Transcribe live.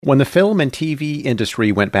When the film and TV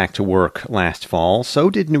industry went back to work last fall, so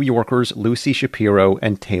did New Yorkers Lucy Shapiro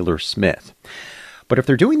and Taylor Smith. But if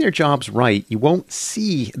they're doing their jobs right, you won't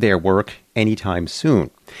see their work anytime soon.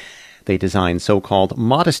 They design so-called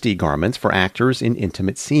modesty garments for actors in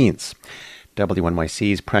intimate scenes.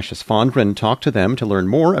 WNYC's Precious Fondren talked to them to learn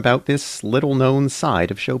more about this little-known side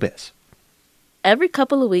of showbiz. Every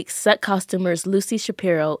couple of weeks, set costumers Lucy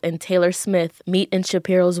Shapiro and Taylor Smith meet in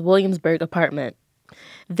Shapiro's Williamsburg apartment.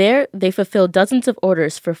 There, they fulfill dozens of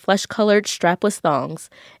orders for flesh-colored strapless thongs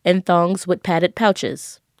and thongs with padded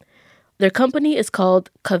pouches. Their company is called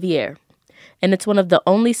Covvier, and it's one of the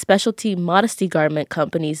only specialty modesty garment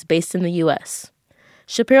companies based in the U.S.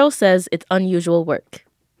 Shapiro says it's unusual work.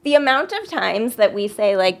 The amount of times that we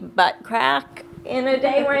say, butt crack in a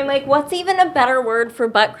day, where I'm like, what's even a better word for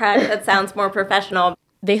butt crack that sounds more professional?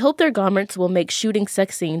 They hope their garments will make shooting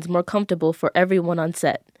sex scenes more comfortable for everyone on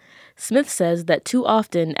set. Smith says that too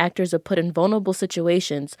often actors are put in vulnerable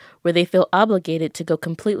situations where they feel obligated to go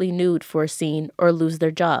completely nude for a scene or lose their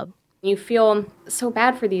job. You feel so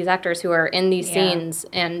bad for these actors who are in these scenes,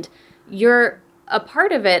 and you're a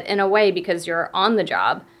part of it in a way because you're on the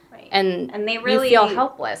job, right. and they really you feel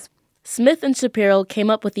helpless. Smith and Shapiro came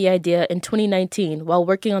up with the idea in 2019 while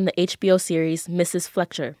working on the HBO series Mrs.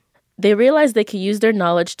 Fletcher. They realized they could use their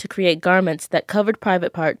knowledge to create garments that covered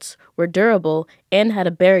private parts, were durable, and had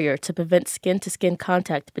a barrier to prevent skin-to-skin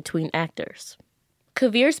contact between actors.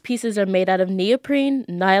 Covvier's pieces are made out of neoprene,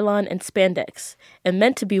 nylon, and spandex, and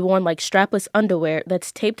meant to be worn like strapless underwear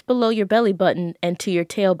that's taped below your belly button and to your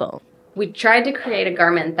tailbone. We tried to create a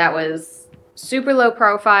garment that was super low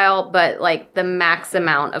profile, but the max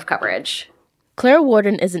amount of coverage. Claire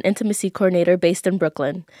Warden is an intimacy coordinator based in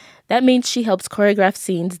Brooklyn. That means she helps choreograph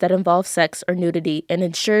scenes that involve sex or nudity and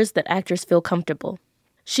ensures that actors feel comfortable.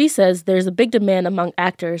 She says there's a big demand among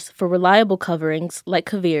actors for reliable coverings like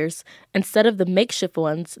Covvier's instead of the makeshift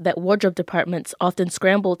ones that wardrobe departments often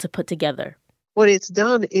scramble to put together. What it's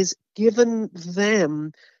done is given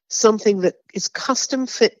them something that is custom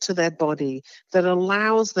fit to their body, that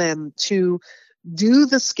allows them to do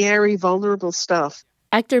the scary, vulnerable stuff.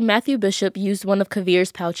 Actor Matthew Bishop used one of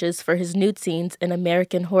Covvier's pouches for his nude scenes in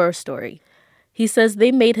American Horror Story. He says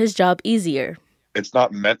they made his job easier. It's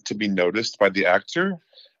not meant to be noticed by the actor.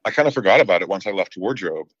 I kind of forgot about it once I left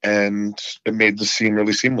wardrobe, and it made the scene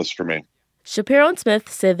really seamless for me. Shapiro and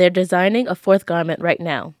Smith say they're designing a fourth garment right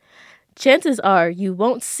now. Chances are you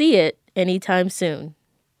won't see it anytime soon.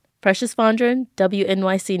 Precious Fondren,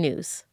 WNYC News.